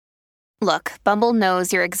Look, Bumble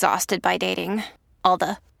knows you're exhausted by dating. All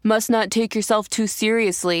the, must not take yourself too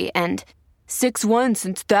seriously, and 6'1"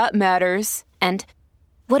 since that matters. And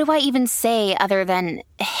what do I even say other than,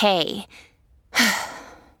 hey?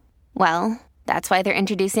 Well, that's why they're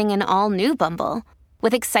introducing an all-new Bumble,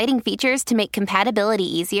 with exciting features to make compatibility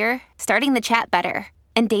easier, starting the chat better,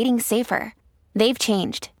 and dating safer. They've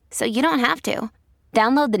changed, so you don't have to.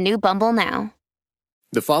 Download the new Bumble now.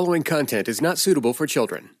 The following content is not suitable for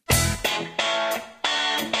children.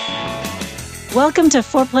 Welcome to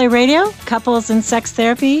Foreplay Radio, Couples and Sex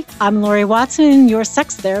Therapy. I'm Lori Watson, your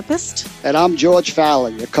sex therapist. And I'm George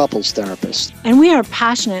Fallon, your couples therapist. And we are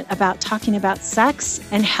passionate about talking about sex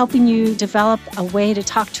and helping you develop a way to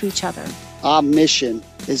talk to each other. Our mission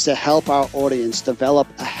is to help our audience develop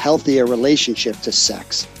a healthier relationship to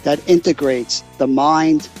sex that integrates the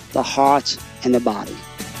mind, the heart, and the body.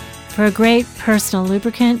 For a great personal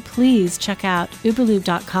lubricant, please check out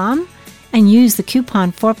uberlube.com and use the coupon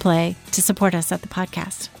Foreplay to support us at the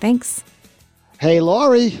podcast. Thanks. Hey,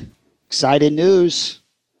 Lori, exciting news.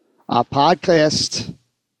 Our podcast,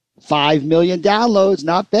 5 million downloads.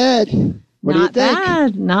 Not bad. What do you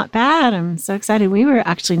think? Not bad. I'm so excited. We were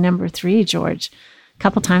actually number 3, George, a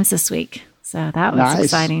couple times this week. So that was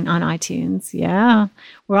exciting on iTunes. Yeah.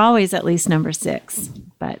 We're always at least number 6,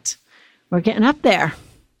 but we're getting up there.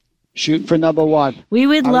 Shooting for number 1. We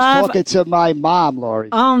would love. I was talking to my mom, Lori.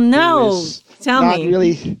 Oh, no. Tell me. Not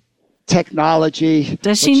really technology.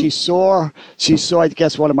 Does she? She saw, I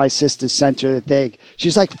guess, one of my sisters sent her the thing.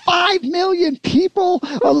 She's like, 5 million people?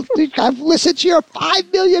 I've listened to your 5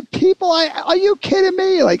 million people. Are you kidding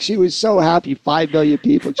me? Like, she was so happy, 5 million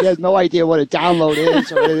people. She has no idea what a download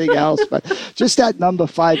is or anything else. But just that number,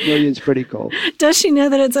 5 million, is pretty cool. Does she know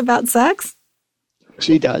that it's about sex?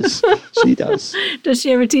 She does. She does. Does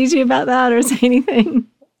she ever tease you about that or say anything?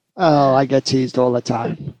 Oh, I get teased all the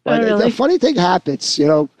time. But really? The funny thing happens,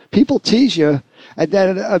 people tease you, and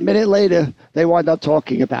then a minute later, they wind up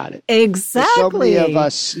talking about it. Exactly. So many of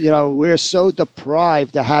us, we're so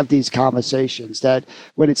deprived to have these conversations that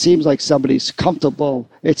when it seems like somebody's comfortable,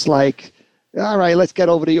 it's like, all right, let's get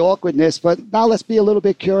over the awkwardness, but now let's be a little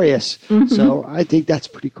bit curious. Mm-hmm. So I think that's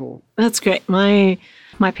pretty cool. That's great.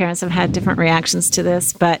 My parents have had different reactions to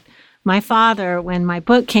this, but my father, when my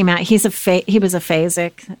book came out, he was a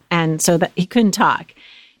phasic, and so that he couldn't talk.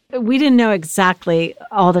 We didn't know exactly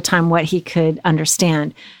all the time what he could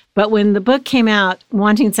understand. But when the book came out,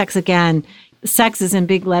 Wanting Sex Again, sex is in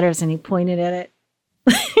big letters, and he pointed at it.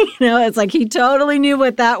 It's like he totally knew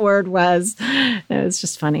what that word was. It was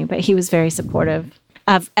just funny, but he was very supportive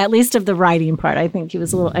of, at least of the writing part. I think he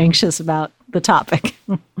was a little anxious about the topic.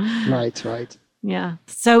 Right. Yeah.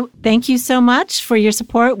 So thank you so much for your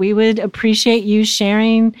support. We would appreciate you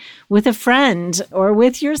sharing with a friend or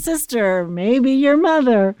with your sister, maybe your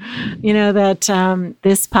mother, that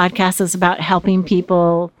this podcast is about helping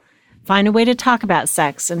people find a way to talk about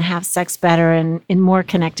sex and have sex better and in more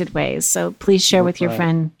connected ways. So please share with your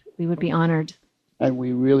friend. We would be honored. And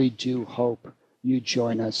we really do hope you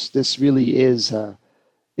join us. This really is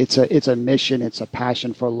it's a mission. It's a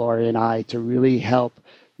passion for Lori and I to really help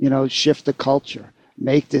shift the culture,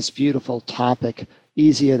 make this beautiful topic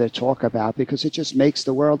easier to talk about because it just makes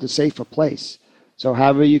the world a safer place. So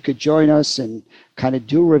however you could join us and kind of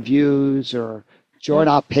do reviews or join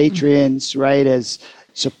our patrons, right, as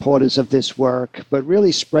supporters of this work, but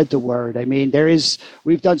really spread the word. I mean,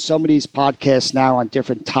 we've done so many podcasts now on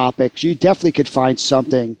different topics. You definitely could find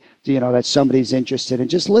something that somebody's interested in.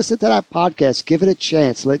 Just listen to that podcast. Give it a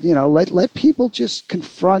chance. Let people just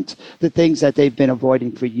confront the things that they've been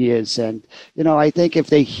avoiding for years. And, I think if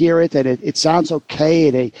they hear it and it sounds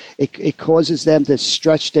okay, it causes them to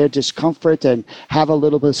stretch their discomfort and have a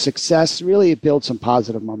little bit of success, really it builds some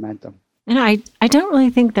positive momentum. And I don't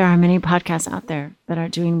really think there are many podcasts out there that are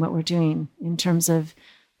doing what we're doing in terms of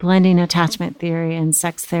blending attachment theory and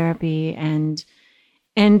sex therapy and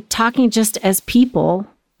talking just as people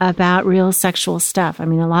about real sexual stuff. I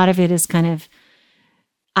mean, a lot of it is kind of,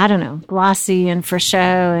 glossy and for show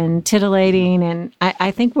and tittillating. And I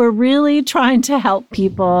think we're really trying to help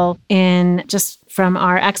people in just from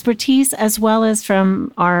our expertise as well as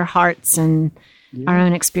from our hearts and our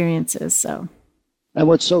own experiences. So. And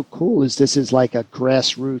what's so cool is this is like a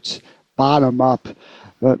grassroots, bottom-up,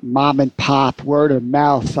 mom and pop, word of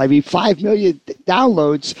mouth. I mean, 5 million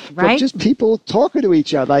downloads from just people talking to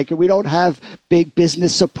each other. Like, we don't have big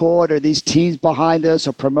business support or these teams behind us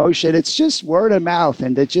or promotion. It's just word of mouth.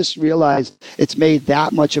 And to just realize it's made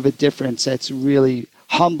that much of a difference, it's really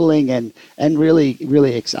humbling and really,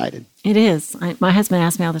 really exciting. It is. My husband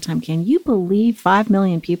asks me all the time, can you believe 5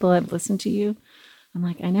 million people have listened to you? I'm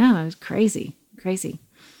like, I know. It was crazy.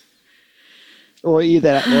 Or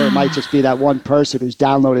it might just be that one person who's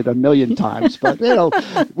downloaded 1 million times. But,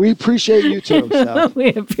 we appreciate you too. So.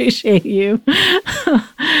 We appreciate you.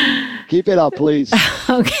 Keep it up, please.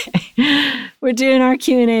 Okay. We're doing our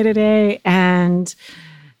Q&A today, and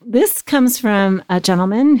this comes from a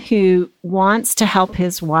gentleman who wants to help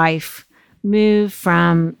his wife move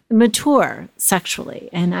from mature sexually.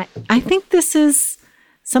 And I think this is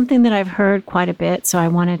something that I've heard quite a bit, so I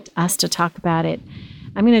wanted us to talk about it.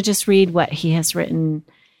 I'm going to just read what he has written.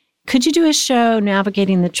 Could you do a show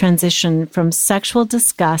navigating the transition from sexual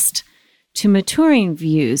disgust to maturing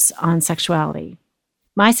views on sexuality?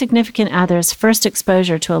 My significant other's first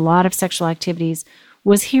exposure to a lot of sexual activities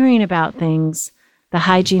was hearing about things, the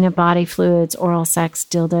hygiene of body fluids, oral sex,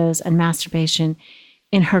 dildos, and masturbation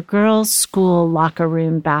in her girls' school locker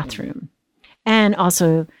room bathroom, and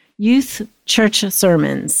also youth church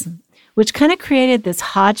sermons, which kind of created this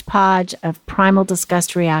hodgepodge of primal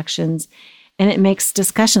disgust reactions, and it makes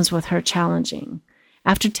discussions with her challenging.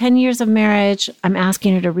 After 10 years of marriage, I'm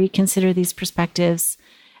asking her to reconsider these perspectives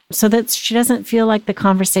so that she doesn't feel like the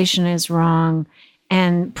conversation is wrong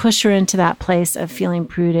and push her into that place of feeling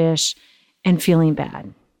prudish and feeling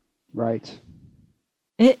bad. Right.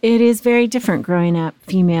 It is very different growing up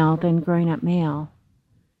female than growing up male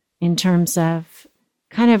in terms of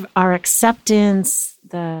kind of our acceptance,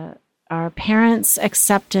 our parents'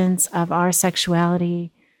 acceptance of our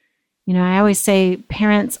sexuality. I always say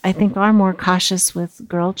parents, I think, are more cautious with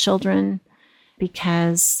girl children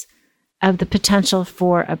because of the potential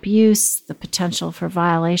for abuse, the potential for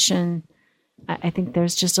violation. I think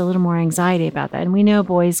there's just a little more anxiety about that. And we know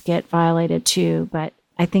boys get violated too, but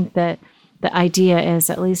I think that the idea is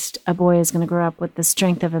at least a boy is going to grow up with the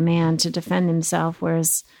strength of a man to defend himself,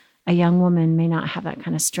 whereas a young woman may not have that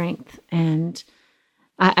kind of strength. And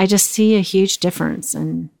I just see a huge difference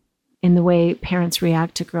in the way parents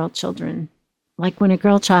react to girl children. Like when a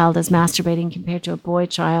girl child is masturbating compared to a boy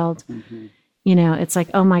child, it's like,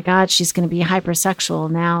 oh my God, she's going to be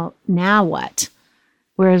hypersexual. Now what?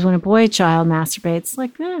 Whereas when a boy child masturbates,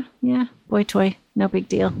 like, yeah, boy toy, no big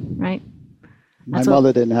deal, right? My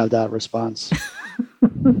mother didn't have that response.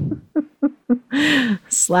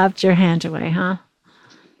 Slapped your hand away, huh?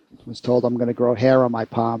 Was told I'm going to grow hair on my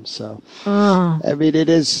palms. So,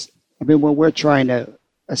 when we're trying to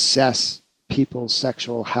assess people's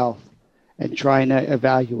sexual health and trying to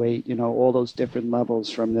evaluate, all those different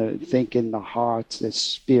levels from the thinking, the heart, the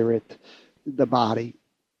spirit, the body.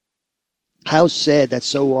 How sad that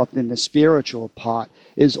so often the spiritual part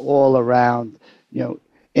is all around,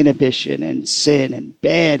 inhibition and sin and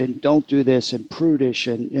bad and don't do this and prudish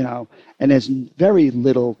and there's very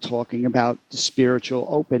little talking about the spiritual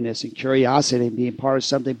openness and curiosity and being part of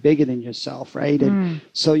something bigger than yourself, right? And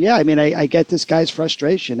so, I get this guy's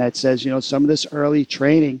frustration that says, some of this early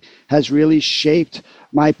training has really shaped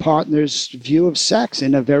my partner's view of sex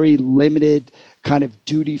in a very limited kind of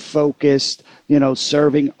duty-focused,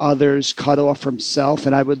 serving others, cut off from self.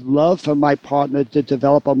 And I would love for my partner to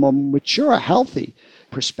develop a more mature, healthy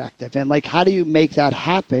perspective. And how do you make that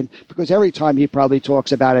happen? Because every time he probably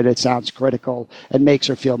talks about it, it sounds critical and makes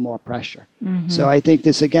her feel more pressure. So I think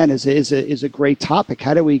this, again, is a great topic.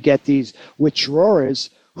 How do we get these withdrawers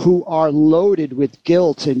who are loaded with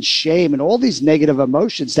guilt and shame and all these negative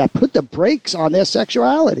emotions that put the brakes on their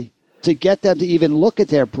sexuality, to get them to even look at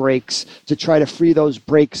their brakes, to try to free those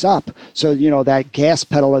brakes up so, that gas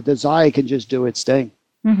pedal of desire can just do its thing.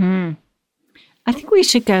 I think we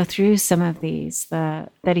should go through some of these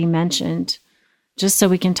that he mentioned, just so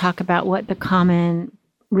we can talk about what the common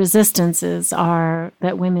resistances are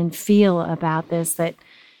that women feel about this that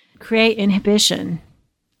create inhibition.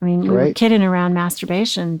 We were kidding around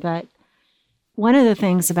masturbation, but one of the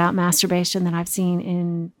things about masturbation that I've seen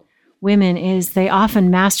in women is they often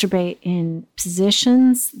masturbate in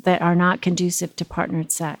positions that are not conducive to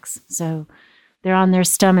partnered sex. So they're on their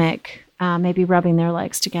stomach, maybe rubbing their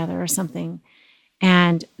legs together or something.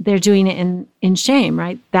 And they're doing it in shame,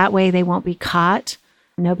 right? That way they won't be caught.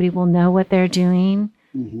 Nobody will know what they're doing.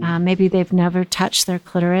 Maybe they've never touched their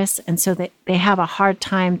clitoris. And so they have a hard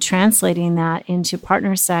time translating that into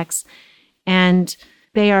partner sex. And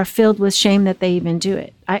they are filled with shame that they even do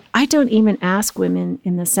it. I don't even ask women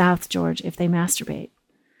in the South, George, if they masturbate.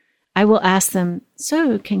 I will ask them,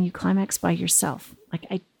 so can you climax by yourself?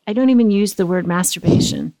 I don't even use the word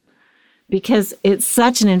masturbation, because it's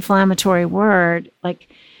such an inflammatory word.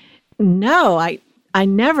 No, I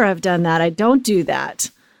never have done that. I don't do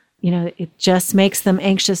that. It just makes them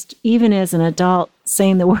anxious, even as an adult,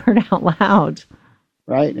 saying the word out loud.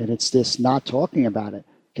 Right, and it's this not talking about it.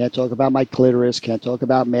 Can't talk about my clitoris, can't talk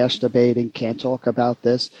about masturbating, can't talk about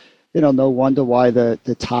this. no wonder why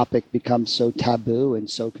the topic becomes so taboo and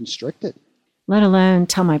so constricted. Let alone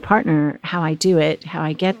tell my partner how I do it, how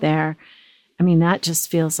I get there. I mean, that just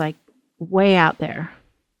feels like way out there.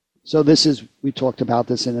 So we talked about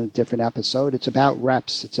this in a different episode. It's about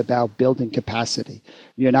reps. It's about building capacity.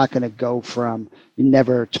 You're not going to go from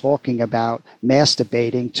never talking about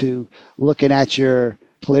masturbating to looking at your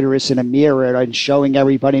clitoris in a mirror and showing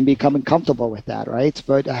everybody and becoming comfortable with that, right?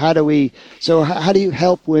 But how do you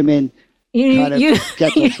help women get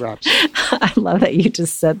those reps? I love that you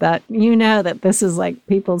just said that. You know that this is like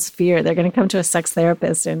people's fear. They're going to come to a sex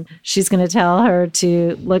therapist and she's going to tell her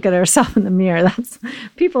to look at herself in the mirror.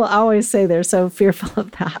 People always say they're so fearful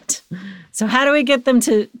of that. So how do we get them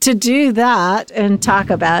to do that and talk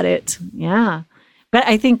about it? Yeah. But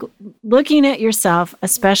I think looking at yourself,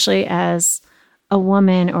 especially as a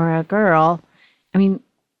woman or a girl, I mean,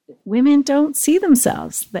 women don't see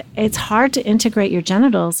themselves. It's hard to integrate your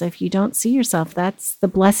genitals if you don't see yourself. That's the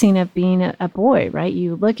blessing of being a boy, right?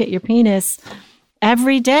 You look at your penis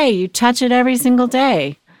every day. You touch it every single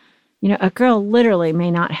day. A girl literally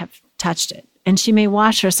may not have touched it, and she may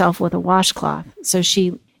wash herself with a washcloth. So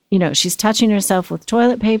she's touching herself with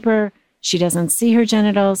toilet paper. She doesn't see her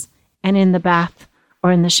genitals, and in the bath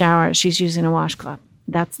or in the shower, she's using a washcloth.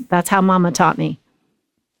 That's how Mama taught me.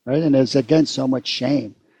 Right, and there's again so much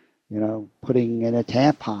shame. Putting in a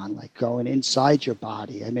tampon, like going inside your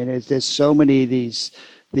body. I mean, there's so many of these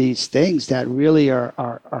things that really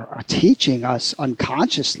are teaching us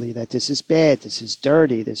unconsciously that this is bad, this is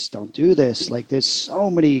dirty, don't do this. Like, there's so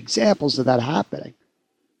many examples of that happening.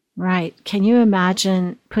 Right. Can you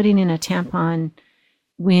imagine putting in a tampon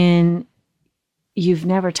when you've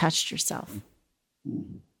never touched yourself?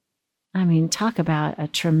 I mean, talk about a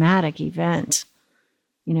traumatic event,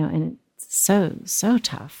 and it's so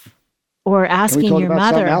tough. Or asking your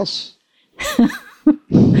mother.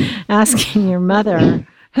 Asking your mother.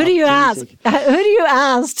 Who do you ask? Who do you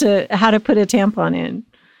ask how to put a tampon in?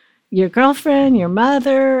 Your girlfriend, your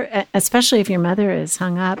mother, especially if your mother is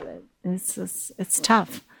hung up. It's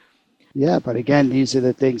tough. Yeah, but again, these are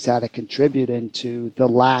the things that are contributing to the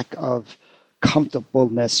lack of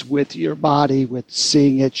comfortableness with your body, with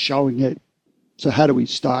seeing it, showing it. So how do we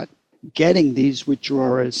start getting these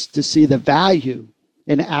withdrawers to see the value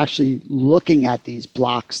in actually looking at these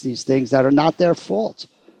blocks, these things that are not their fault,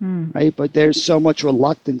 right? But there's so much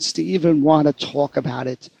reluctance to even want to talk about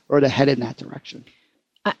it or to head in that direction.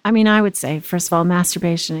 I mean, I would say, first of all,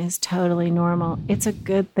 masturbation is totally normal. It's a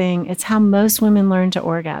good thing. It's how most women learn to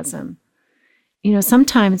orgasm.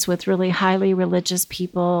 Sometimes with really highly religious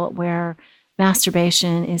people where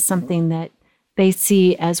masturbation is something that they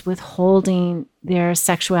see as withholding their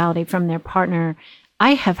sexuality from their partner.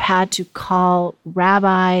 I have had to call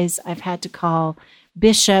rabbis. I've had to call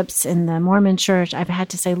bishops in the Mormon church. I've had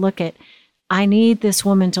to say, I need this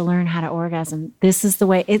woman to learn how to orgasm. This is the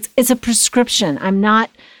way. It's a prescription. I'm not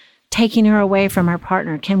taking her away from her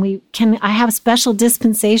partner. Can I have a special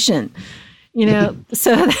dispensation,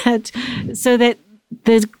 so that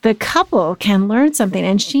the couple can learn something,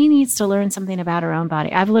 and she needs to learn something about her own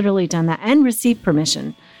body. I've literally done that and received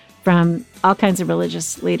permission from all kinds of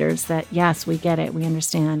religious leaders that, yes, we get it. We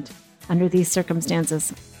understand under these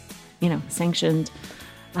circumstances, sanctioned.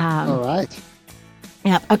 All right.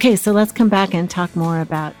 Yeah. Okay. So let's come back and talk more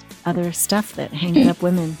about other stuff that hangs up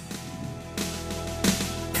women.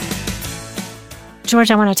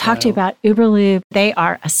 George, I want to talk to you about Uberlube. They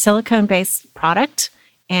are a silicone-based product,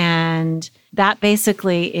 and that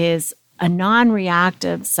basically is a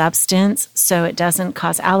non-reactive substance, so it doesn't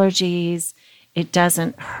cause allergies. It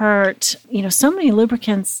doesn't hurt. So many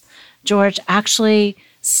lubricants, George, actually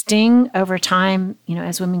sting over time,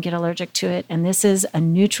 as women get allergic to it. And this is a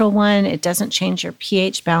neutral one. It doesn't change your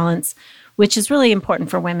pH balance, which is really important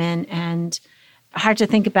for women and hard to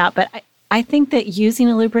think about. But I think that using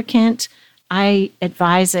a lubricant, I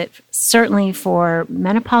advise it certainly for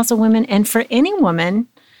menopausal women and for any woman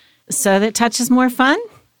so that touch is more fun.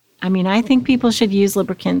 I mean, I think people should use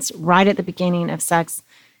lubricants right at the beginning of sex.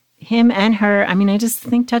 Him and her. I mean, I just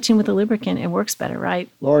think touching with a lubricant, it works better, right?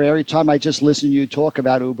 Lori, every time I just listen to you talk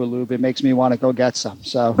about Uberlube, it makes me want to go get some.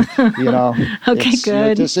 So, Okay,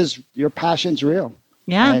 good. Your passion's real.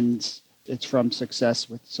 Yeah. And it's from success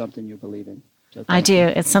with something you believe in. So I do.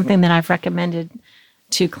 It's something that I've recommended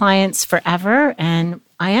to clients forever. And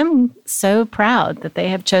I am so proud that they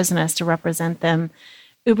have chosen us to represent them.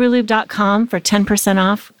 Uberlube.com for 10%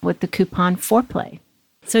 off with the coupon Foreplay.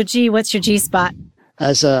 So, G, what's your G spot?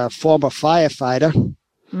 As a former firefighter,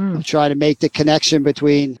 I'm trying to make the connection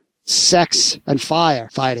between sex and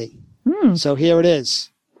firefighting. So here it is.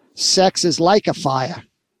 Sex is like a fire.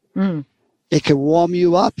 It can warm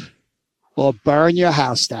you up or burn your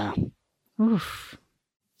house down. Oof.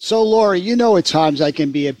 So, Lori, you know at times I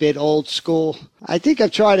can be a bit old school. I think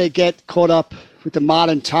I've tried to get caught up with the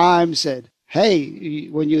modern times and, hey,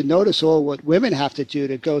 when you notice all what women have to do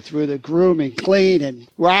to go through the groom and clean and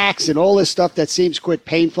wax and all this stuff that seems quite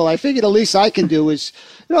painful, I figured the least I can do is,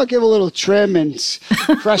 give a little trim and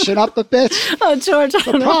freshen up a bit. Oh, George.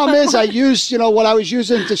 The problem is I used, what I was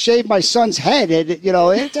using to shave my son's head. And,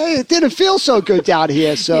 it didn't feel so good down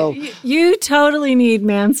here. So you totally need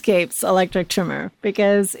Manscaped's electric trimmer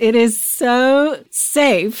because it is so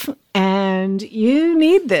safe. And you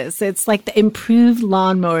need this. It's like the improved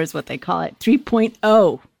lawnmower is what they call it, 3.0.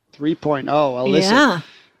 3.0. Well, listen, yeah.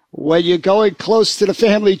 When you're going close to the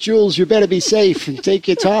family jewels, you better be safe and take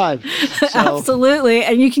your time. So. Absolutely.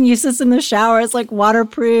 And you can use this in the shower. It's like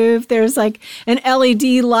waterproof. There's like an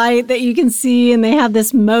LED light that you can see, and they have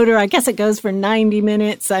this motor. I guess it goes for 90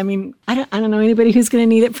 minutes. I mean, I don't know anybody who's going to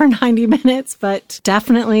need it for 90 minutes, but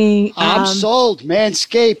definitely. I'm sold.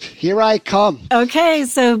 Manscaped, here I come. Okay.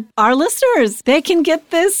 So our listeners, they can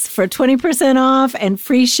get this for 20% off and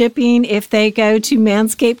free shipping if they go to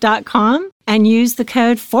manscaped.com. and use the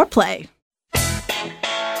code FOREPLAY.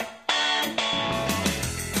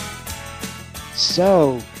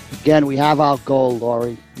 So, again, we have our goal,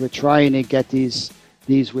 Lori. We're trying to get these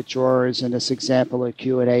withdrawers, in this example of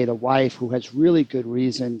Q&A, the wife who has really good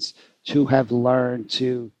reasons to have learned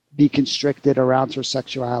to be constricted around her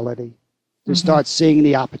sexuality, to start seeing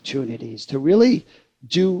the opportunities, to really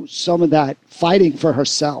do some of that fighting for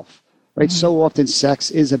herself, right? So often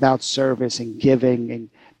sex is about service and giving and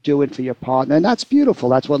do it for your partner. And that's beautiful.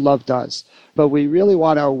 That's what love does. But we really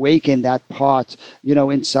want to awaken that part,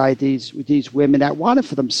 inside these women that want it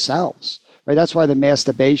for themselves, right? That's why the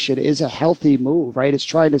masturbation is a healthy move, right? It's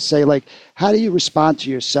trying to say, like, how do you respond to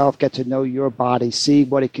yourself, get to know your body, see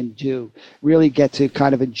what it can do, really get to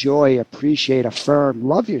kind of enjoy, appreciate, affirm,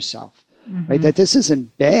 love yourself. Right? That this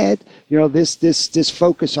isn't bad. This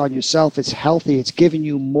focus on yourself is healthy. It's giving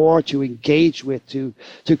you more to engage with, to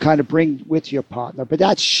kind of bring with your partner. But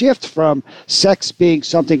that shift from sex being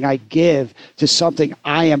something I give to something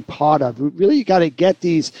I am part of. Really, you got to get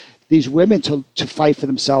these women to fight for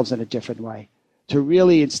themselves in a different way. To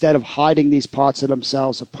really, instead of hiding these parts of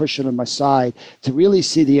themselves or pushing them aside, to really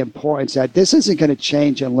see the importance that this isn't going to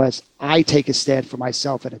change unless I take a stand for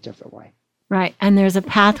myself in a different way. Right. And there's a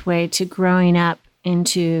pathway to growing up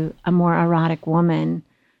into a more erotic woman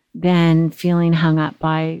than feeling hung up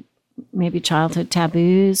by maybe childhood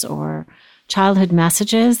taboos or childhood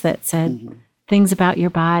messages that said things about your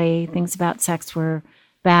body, things about sex were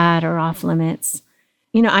bad or off limits.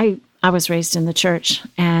 I was raised in the church,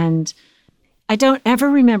 and I don't ever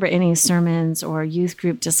remember any sermons or youth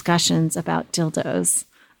group discussions about dildos.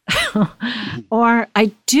 Or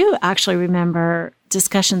I do actually remember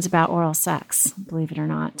discussions about oral sex, believe it or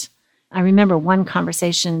not. I remember one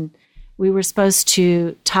conversation, we were supposed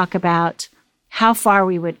to talk about how far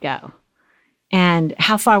we would go and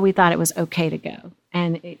how far we thought it was okay to go.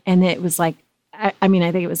 And it was like, I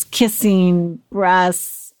think it was kissing,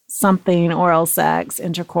 breasts, something, oral sex,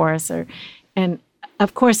 intercourse, and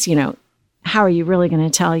of course, how are you really going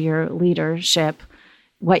to tell your leadership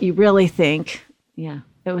what you really think? Yeah.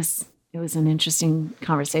 It was an interesting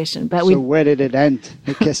conversation. But so where did it end?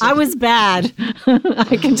 I was bad.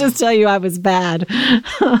 I can just tell you I was bad.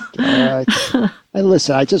 All right. And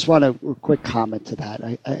listen, I just want a quick comment to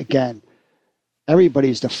that. Again,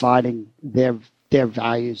 everybody's defining their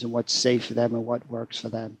values and what's safe for them and what works for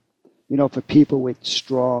them. For people with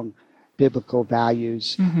strong biblical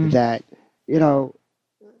values that,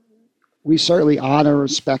 we certainly honor and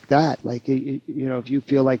respect that. Like, if you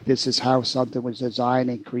feel like this is how something was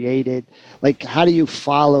designed and created, like, how do you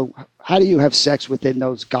have sex within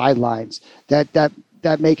those guidelines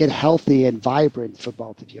that make it healthy and vibrant for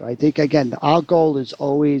both of you? I think, again, our goal is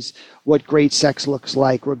always what great sex looks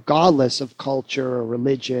like, regardless of culture or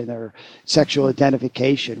religion or sexual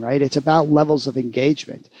identification, right? It's about levels of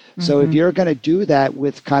engagement. So if you're going to do that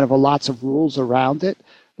with kind of lots of rules around it,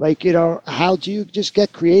 like, how do you just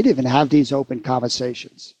get creative and have these open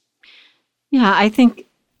conversations? Yeah, I think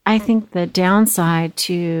the downside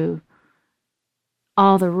to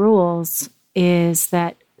all the rules is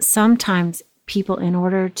that sometimes people, in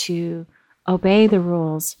order to obey the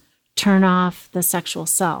rules, turn off the sexual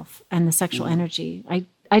self and the sexual energy.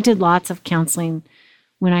 I did lots of counseling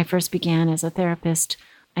when I first began as a therapist.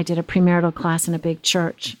 I did a premarital class in a big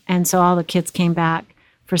church, and so all the kids came back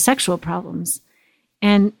for sexual problems.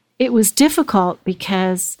 And it was difficult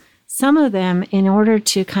because some of them, in order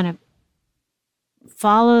to kind of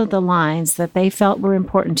follow the lines that they felt were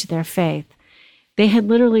important to their faith, they had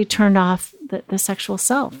literally turned off the sexual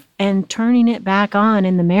self, and turning it back on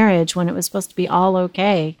in the marriage when it was supposed to be all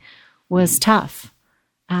okay was tough.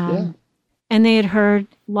 And they had heard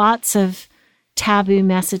lots of taboo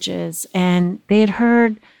messages, and they had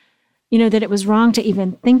heard, that it was wrong to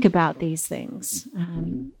even think about these things.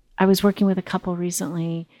 I was working with a couple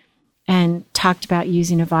recently and talked about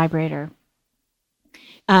using a vibrator.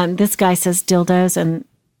 This guy says dildos, and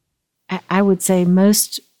I would say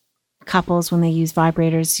most couples, when they use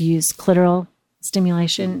vibrators, use clitoral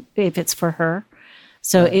stimulation if it's for her.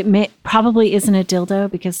 So it probably isn't a dildo,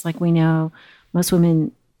 because like we know, most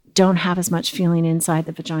women don't have as much feeling inside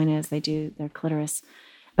the vagina as they do their clitoris.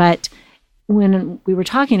 But when we were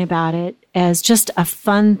talking about it as just a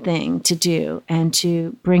fun thing to do and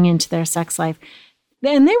to bring into their sex life,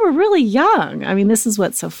 and they were really young. I mean, this is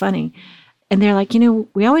what's so funny. And they're like,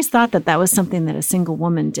 we always thought that was something that a single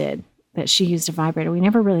woman did, that she used a vibrator. We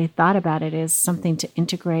never really thought about it as something to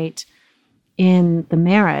integrate in the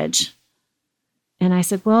marriage. And I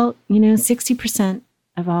said, well, 60%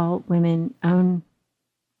 of all women own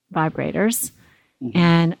vibrators. Mm-hmm.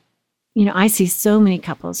 And, I see so many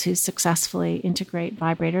couples who successfully integrate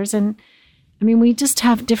vibrators. And I mean, we just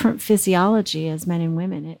have different physiology as men and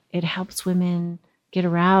women. It helps women get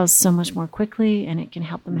aroused so much more quickly, and it can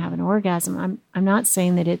help them have an orgasm. I'm not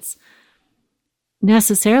saying that it's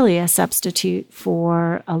necessarily a substitute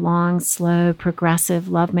for a long, slow, progressive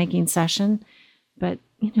lovemaking session, but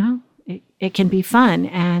it can be fun,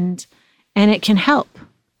 and it can help,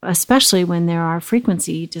 especially when there are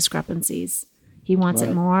frequency discrepancies. He wants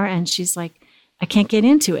it more, and she's like, I can't get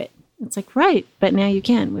into it. It's like, right, but now you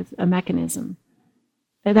can with a mechanism.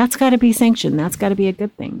 That's got to be sanctioned. That's got to be a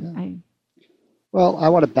good thing. Yeah. Well, I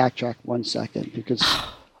want to backtrack 1 second, because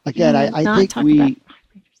again, I think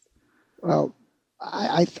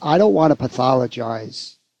I don't want to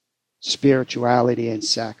pathologize spirituality and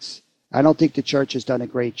sex. I don't think the church has done a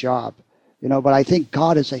great job, but I think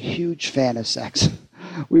God is a huge fan of sex.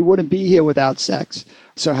 We wouldn't be here without sex.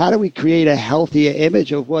 So how do we create a healthier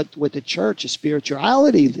image of what the church,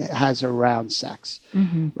 spirituality has around sex,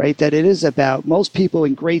 right? That it is about, most people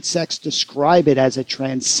in great sex describe it as a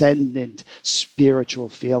transcendent spiritual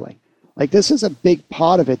feeling. Like, this is a big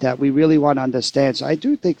part of it that we really want to understand. So I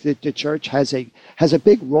do think that the church has a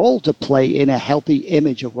big role to play in a healthy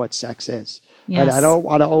image of what sex is. Yes. But I don't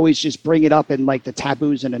want to always just bring it up in like the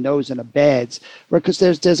taboos and the no's and the bads, because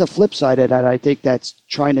there's a flip side of that. I think that's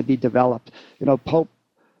trying to be developed. Pope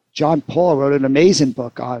John Paul wrote an amazing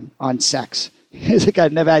book on sex. He's a guy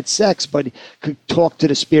who never had sex, but he could talk to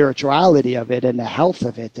the spirituality of it and the health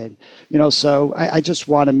of it. And, so I just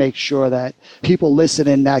want to make sure that people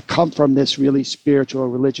listening that come from this really spiritual,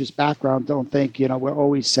 religious background don't think, we're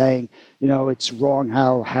always saying, it's wrong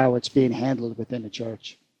how it's being handled within the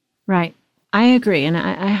church. Right. I agree. And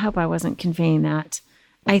I hope I wasn't conveying that.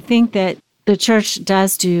 I think that the church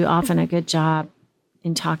does do often a good job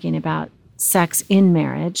in talking about sex in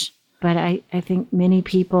marriage. But I think many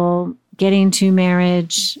people getting to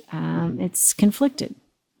marriage, it's conflicted.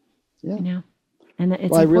 Yeah. And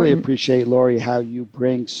it's I really appreciate, Lori, how you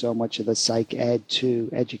bring so much of the psych ed to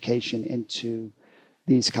education into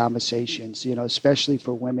these conversations, especially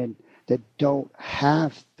for women that don't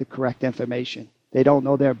have the correct information. They don't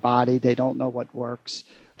know their body. They don't know what works.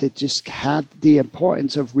 They just have the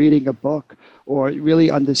importance of reading a book or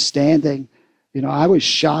really understanding. I was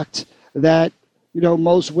shocked that,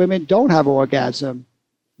 most women don't have orgasm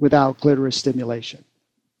without clitoris stimulation.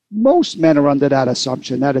 Most men are under that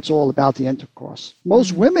assumption that it's all about the intercourse.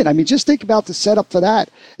 Most women, just think about the setup for that.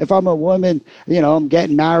 If I'm a woman, I'm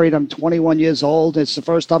getting married, I'm 21 years old, it's the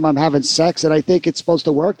first time I'm having sex, and I think it's supposed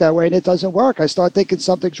to work that way, and it doesn't work. I start thinking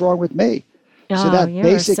something's wrong with me. So that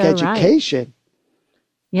basic education. Right.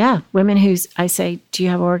 Yeah. Women I say, do you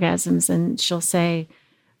have orgasms? And she'll say,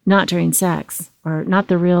 not during sex, or not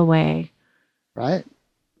the real way. Right.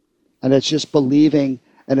 And it's just believing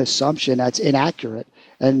an assumption that's inaccurate.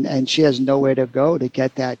 And she has nowhere to go to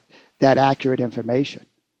get that accurate information.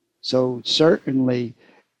 So certainly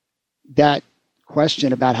that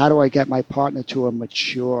question about how do I get my partner to a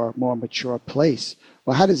more mature place?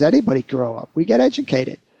 Well, how does anybody grow up? We get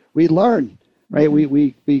educated. We learn. Right?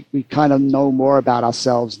 We kind of know more about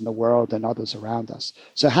ourselves and the world and others around us.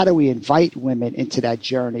 So how do we invite women into that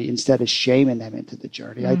journey instead of shaming them into the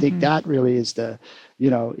journey? I think that really is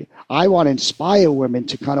I want to inspire women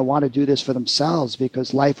to kind of want to do this for themselves,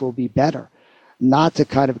 because life will be better, not to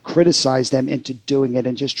kind of criticize them into doing it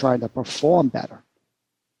and just trying to perform better.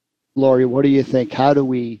 Lori, what do you think? How do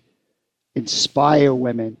we inspire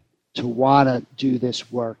women to want to do this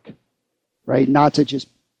work, right? Not to just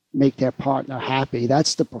make their partner happy.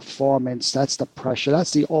 That's the performance. That's the pressure.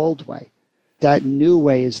 That's the old way. That new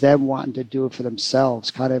way is them wanting to do it for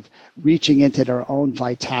themselves, kind of reaching into their own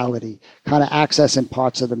vitality, kind of accessing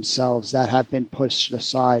parts of themselves that have been pushed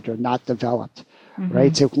aside or not developed,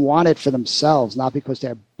 right? To want it for themselves, not because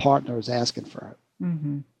their partner is asking for it.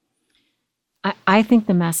 I think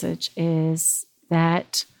the message is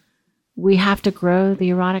that we have to grow the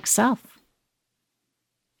erotic self.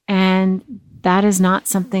 And that is not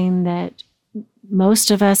something that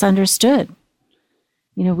most of us understood.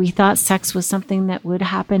 You know, we thought sex was something that would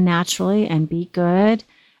happen naturally and be good.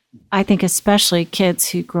 I think especially kids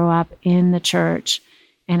who grow up in the church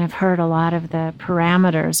and have heard a lot of the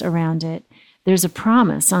parameters around it, there's a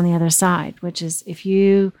promise on the other side, which is if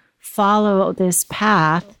you follow this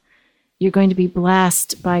path, you're going to be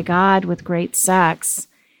blessed by God with great sex.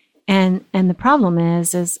 And the problem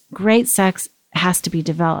is great sex has to be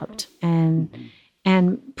developed,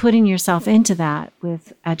 and putting yourself into that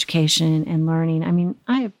with education and learning. I mean,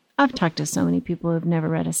 I've talked to so many people who've never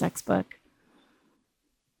read a sex book.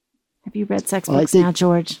 Have you read sex books now,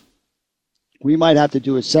 George? We might have to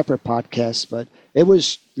do a separate podcast, but it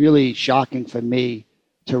was really shocking for me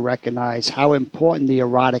to recognize how important the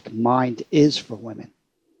erotic mind is for women.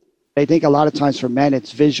 I think a lot of times for men,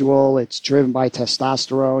 it's visual, it's driven by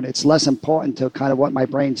testosterone. It's less important to kind of what my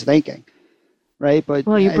brain's thinking, right? But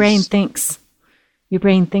well, your brain thinks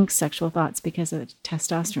sexual thoughts because of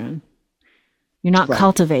testosterone. You're not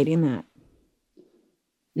cultivating that.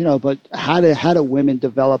 You know, but how do women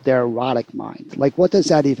develop their erotic mind? Like, what does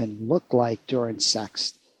that even look like during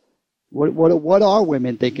sex? What are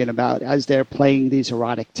women thinking about as they're playing these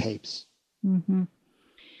erotic tapes? You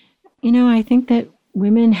know, I think that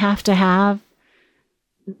women have to have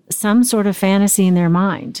some sort of fantasy in their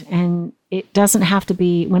mind. And it doesn't have to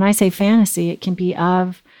be, when I say fantasy, it can be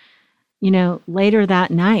of, you know, later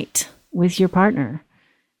that night with your partner.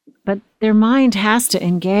 But their mind has to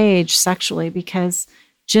engage sexually, because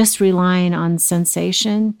just relying on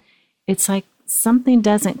sensation, it's like something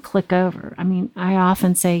doesn't click over. I mean, I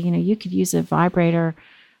often say, you know, you could use a vibrator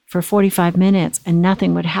for 45 minutes and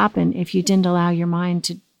nothing would happen if you didn't allow your mind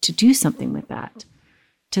to do something with that,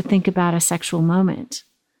 to think about a sexual moment.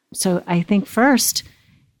 So I think first,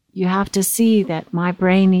 you have to see that my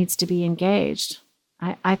brain needs to be engaged.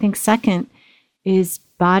 I think second is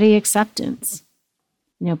body acceptance,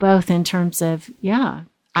 you know, both in terms of, Can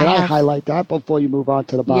I highlight that before you move on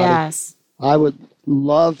to the body? Yes. I would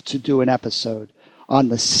love to do an episode on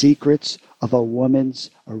the secrets of a woman's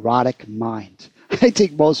erotic mind. I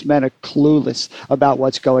think most men are clueless about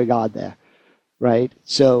what's going on there, right?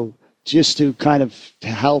 So just to kind of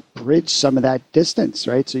help bridge some of that distance,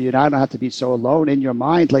 right? So you don't have to be so alone in your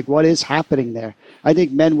mind. Like, what is happening there? I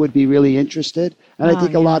think men would be really interested. And I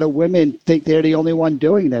think a lot of women think they're the only one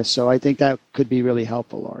doing this. So I think that could be really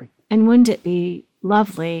helpful, Lori. And wouldn't it be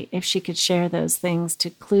lovely if she could share those things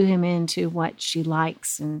to clue him into what she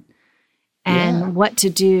likes and what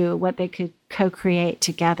to do, what they could co-create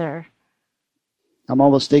together? I'm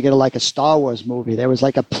almost thinking of like a Star Wars movie. There was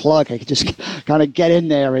like a plug. I could just kind of get in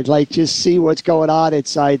there and like just see what's going on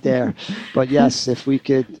inside there. But yes, if we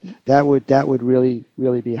could, that would really,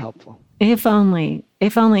 really be helpful. If only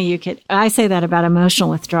you could. I say that about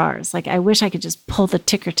emotional withdrawals. Like, I wish I could just pull the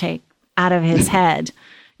ticker tape out of his head,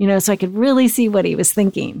 you know, so I could really see what he was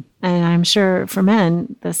thinking. And I'm sure for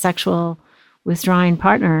men, the sexual withdrawing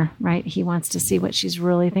partner, right, he wants to see what she's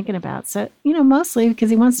really thinking about. So, you know, mostly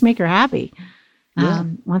because he wants to make her happy,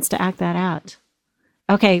 wants to act that out.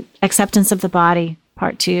 Okay, acceptance of the body,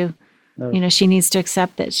 part 2. You know, she needs to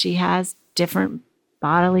accept that she has different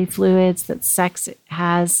bodily fluids, that sex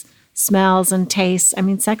has smells and tastes. I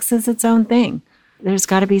mean, sex is its own thing. There's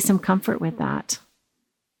got to be some comfort with that.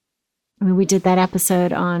 I mean, we did that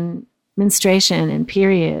episode on menstruation and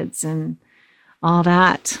periods and all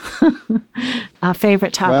that. A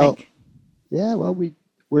favorite topic.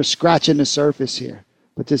 We're scratching the surface here,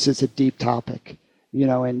 but this is a deep topic, you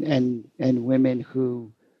know, and women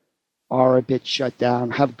who are a bit shut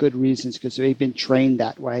down have good reasons because they've been trained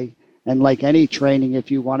that way. And like any training, if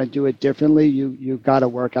you want to do it differently, you got to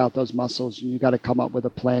work out those muscles and you got to come up with a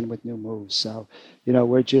plan with new moves. So, you know,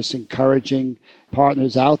 we're just encouraging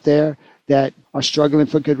partners out there that are struggling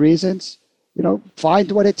for good reasons. You know,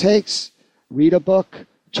 find what it takes. Read a book,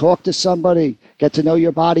 talk to somebody, get to know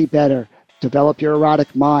your body better, develop your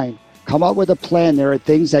erotic mind, come up with a plan. There are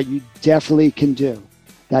things that you definitely can do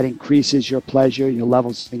that increases your pleasure, your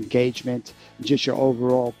levels of engagement, and just your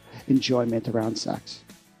overall enjoyment around sex.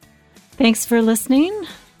 Thanks for listening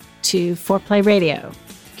to Foreplay Radio.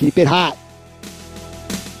 Keep it hot.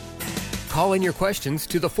 Call in your questions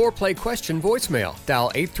to the Foreplay question voicemail.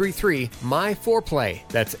 Dial 833-MY-4PLAY.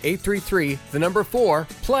 That's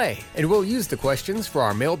 833-4-PLAY. And we'll use the questions for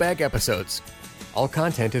our mailbag episodes. All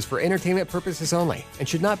content is for entertainment purposes only and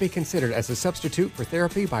should not be considered as a substitute for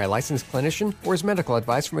therapy by a licensed clinician or as medical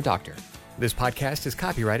advice from a doctor. This podcast is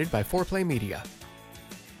copyrighted by Foreplay Media.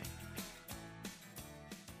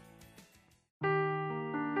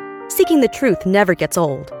 Seeking the truth never gets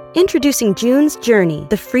old. Introducing June's Journey,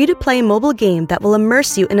 the free-to-play mobile game that will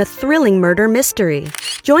immerse you in a thrilling murder mystery.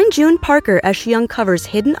 Join June Parker as she uncovers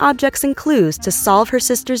hidden objects and clues to solve her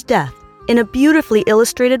sister's death in a beautifully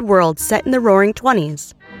illustrated world set in the Roaring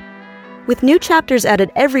 '20s. With new chapters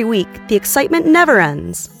added every week, the excitement never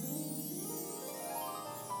ends.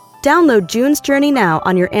 Download June's Journey now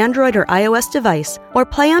on your Android or iOS device, or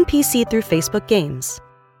play on PC through Facebook Games.